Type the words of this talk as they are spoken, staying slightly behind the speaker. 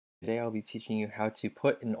Today I'll be teaching you how to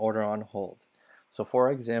put an order on hold. So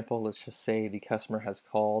for example, let's just say the customer has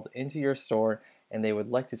called into your store and they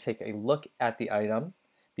would like to take a look at the item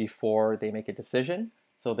before they make a decision.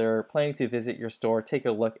 So they're planning to visit your store, take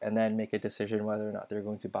a look, and then make a decision whether or not they're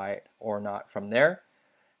going to buy it or not from there.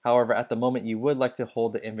 However, at the moment you would like to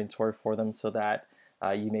hold the inventory for them so that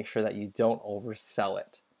you make sure that you don't oversell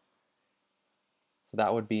it. So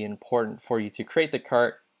that would be important for you to create the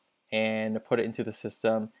cart and put it into the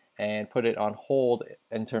system and put it on hold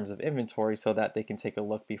in terms of inventory so that they can take a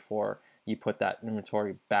look before you put that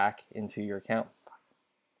inventory back into your account.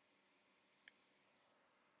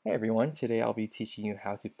 Hey everyone, today I'll be teaching you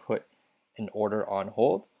how to put an order on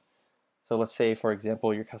hold. So let's say, for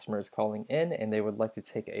example, your customer is calling in and they would like to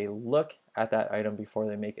take a look at that item before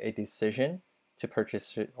they make a decision to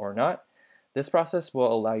purchase it or not. This process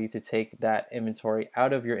will allow you to take that inventory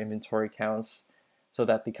out of your inventory counts so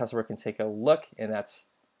that the customer can take a look, and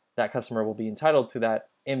that customer will be entitled to that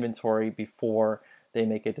inventory before they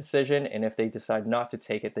make a decision. And if they decide not to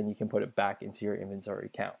take it, then you can put it back into your inventory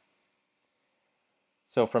count.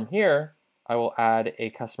 So from here, I will add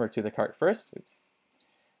a customer to the cart first. Oops.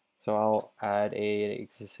 So I'll add an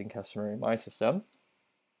existing customer in my system,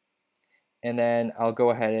 and then I'll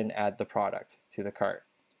go ahead and add the product to the cart.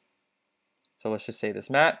 So let's just say this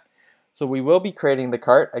mat. So we will be creating the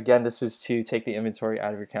cart. Again, this is to take the inventory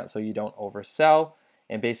out of your account so you don't oversell,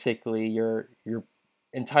 and basically you're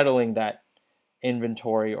entitling that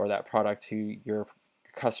inventory or that product to your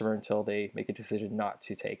customer until they make a decision not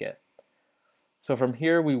to take it. So from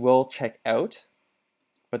here we will check out.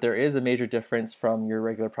 But there is a major difference from your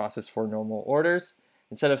regular process for normal orders.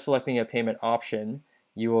 Instead of selecting a payment option,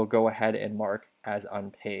 you will go ahead and mark as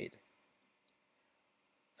unpaid.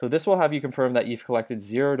 So this will have you confirm that you've collected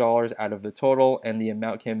 $0 out of the total and the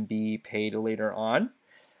amount can be paid later on.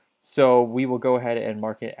 So we will go ahead and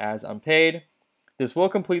mark it as unpaid. This will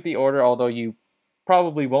complete the order, although you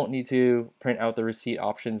probably won't need to print out the receipt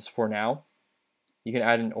options for now. You can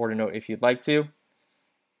add an order note if you'd like to,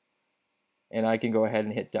 and I can go ahead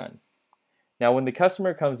and hit done. Now when the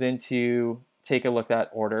customer comes in to take a look at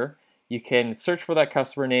that order, you can search for that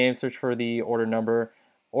customer name, search for the order number,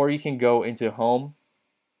 or you can go into home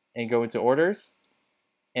and go into orders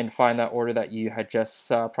and find that order that you had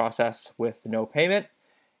just processed with no payment.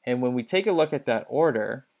 And when we take a look at that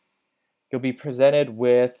order, you'll be presented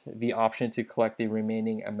with the option to collect the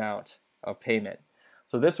remaining amount of payment.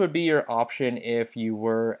 So this would be your option if you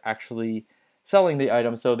were actually selling the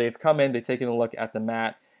item. So they've come in, they've taken a look at the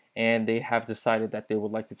mat, and they have decided that they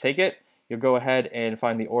would like to take it. You'll go ahead and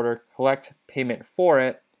find the order, collect payment for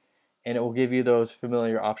it, and it will give you those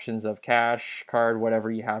familiar options of cash, card, whatever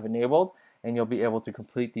you have enabled, and you'll be able to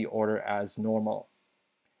complete the order as normal.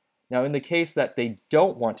 Now in the case that they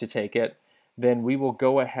don't want to take it, then we will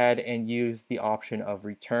go ahead and use the option of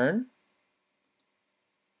return.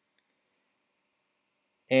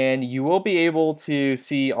 And you will be able to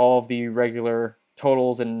see all of the regular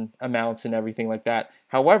totals and amounts and everything like that.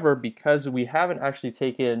 However, because we haven't actually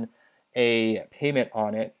taken a payment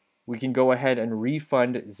on it, we can go ahead and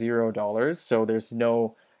refund $0. So there's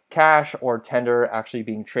no cash or tender actually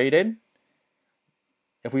being traded.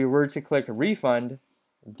 If we were to click refund,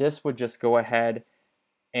 this would just go ahead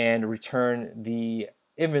and return the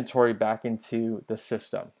inventory back into the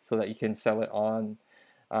system so that you can sell it on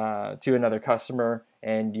to another customer,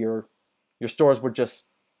 and your stores would just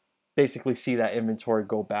basically see that inventory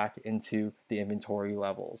go back into the inventory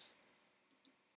levels.